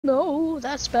No,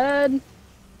 that's bad.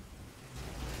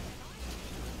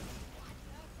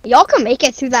 Y'all can make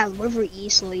it through that river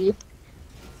easily.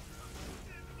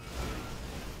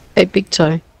 Hey, big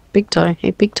toe. Big toe. Hey,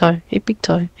 big toe. Hey, big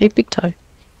toe. Hey, big toe.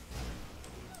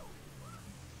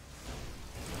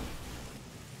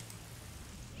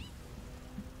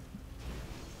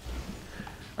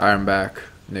 I'm back,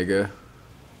 nigga.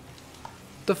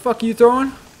 The fuck you throwing?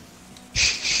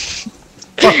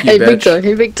 Fuck you, Hey, big bitch. toe.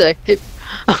 Hey, big toe. Hey.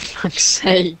 Oh, fuck's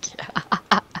sake.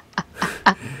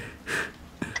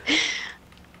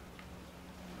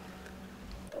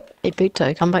 Hey, big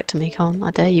toe, come back to me, come on.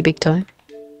 I dare you, big toe.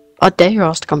 I dare your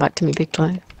ass to come back to me, big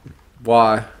toe.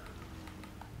 Why?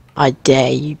 I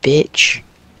dare you, bitch.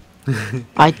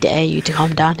 I dare you to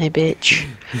come down here, bitch.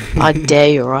 I dare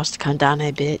your ass to come down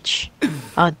here, bitch.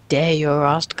 I dare your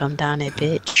ass to come down here,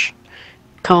 bitch.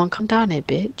 Come on, come down here,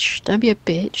 bitch. Don't be a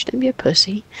bitch. Don't be a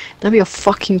pussy. Don't be a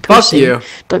fucking Fuck pussy. you.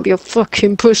 Don't be a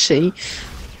fucking pussy.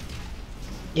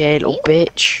 Yeah, little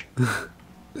bitch.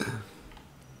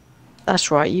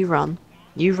 That's right, you run.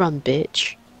 You run,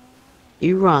 bitch.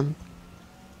 You run.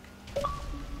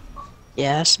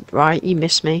 Yes, right, you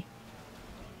missed me.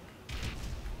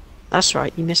 That's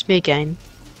right, you missed me again.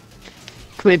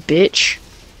 Come here, bitch.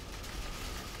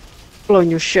 Blowing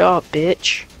your shit up,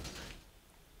 bitch.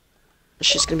 This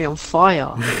shit's gonna be on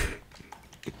fire.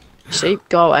 See?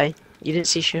 Go away. You didn't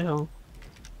see shit on.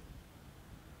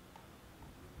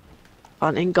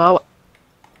 I didn't go.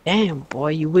 Damn, boy,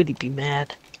 you really be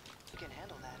mad. You can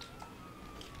handle that.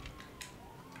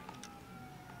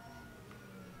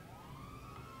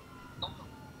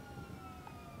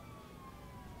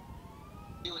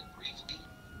 Do it briefly.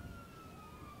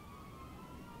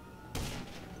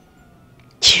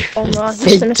 Oh no,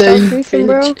 he's gonna start griefing,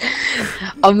 bro.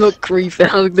 I'm not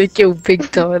griefing. I'm gonna kill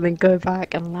Big Toe and then go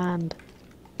back and land.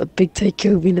 But Big Toe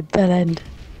killed me in the bell end.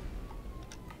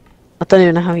 I don't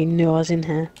even know how he knew I was in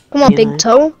here. Come on, You Big know.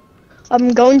 Toe.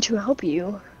 I'm going to help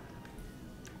you.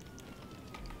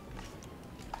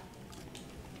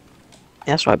 Yeah,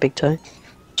 that's right, Big Toe.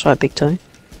 That's right, Big Toe.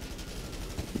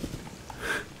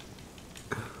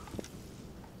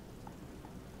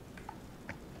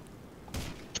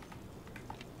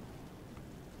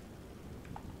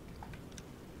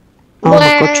 Oh my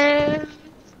god.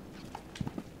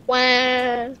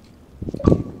 Wah.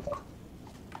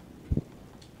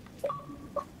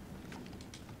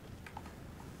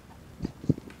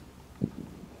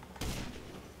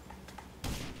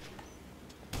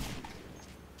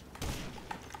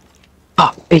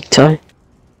 Ah, Big Toe. I'm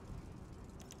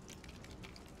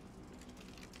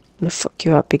gonna fuck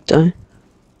you up, Big Toe.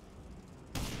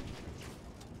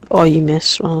 Oh, you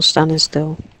missed when I was standing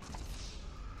still.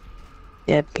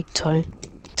 Yeah, Big Toe.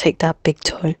 Take that, Big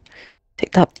Toe.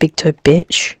 Take that, Big Toe,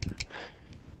 bitch.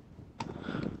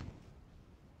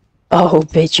 Oh,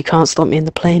 bitch, you can't stop me in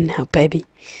the plane now, baby.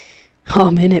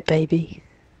 I'm in it, baby.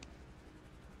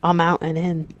 I'm out and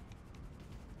in.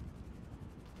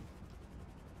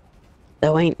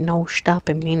 There ain't no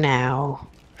stopping me now.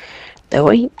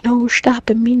 There ain't no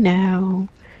stopping me now.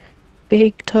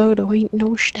 Big Toe, there ain't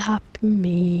no stopping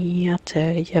me. I'll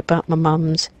tell you about my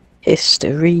mum's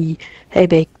history. Hey,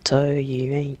 Big Toe,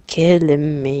 you ain't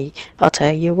killing me. I'll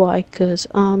tell you why, 'cause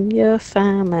I'm your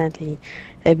family.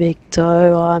 Hey, Big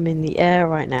Toe, I'm in the air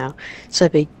right now. So,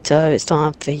 Big Toe, it's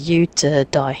time for you to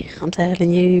die. I'm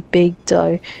telling you, Big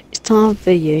Toe, it's time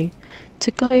for you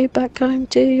to go back home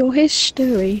to your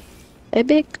history. Hey,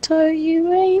 Big Toe,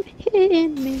 you ain't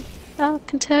hitting me. I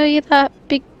can tell you that,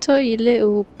 Big Toe, you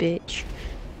little bitch.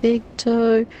 Big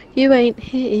Toe, you ain't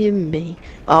hitting me.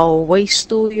 I'll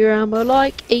waste all your ammo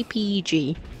like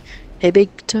APG. Hey, Big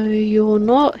Toe, you're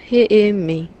not hitting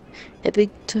me. Hey, Big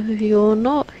Toe, you're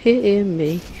not hitting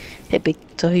me. Hey, Big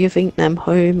Toe, you think them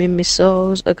homing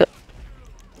missiles are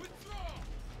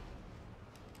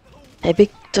Hey,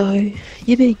 Big Toe,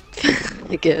 you big...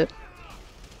 Nigga.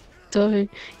 Toe,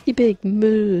 you big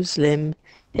Muslim.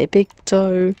 Hey, Big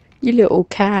Toe, you little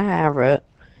carrot.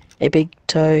 Hey, Big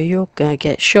Toe, you're gonna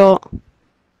get shot.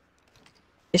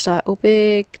 It's like, oh,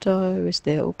 Big Toe, it's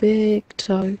little Big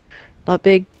Toe. Like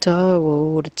Big Toe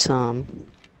all the time.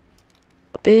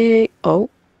 Oh.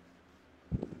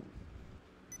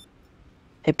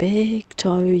 Hey, Big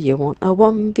Toe, you want a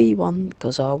 1v1?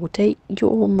 'Cause I will take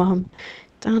your mum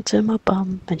down to my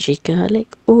bum and she's gonna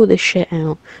lick all the shit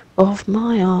out of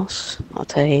my ass. I'll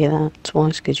tell you that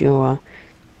twice 'cause you're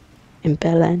in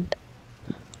Bell End.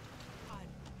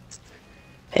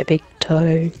 Hey, Big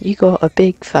Toe, you got a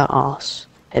big fat ass.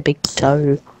 Hey, Big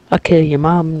Toe, I'll kill your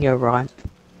mum, you're right.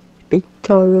 Big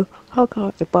Toe, I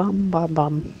got your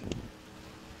bum.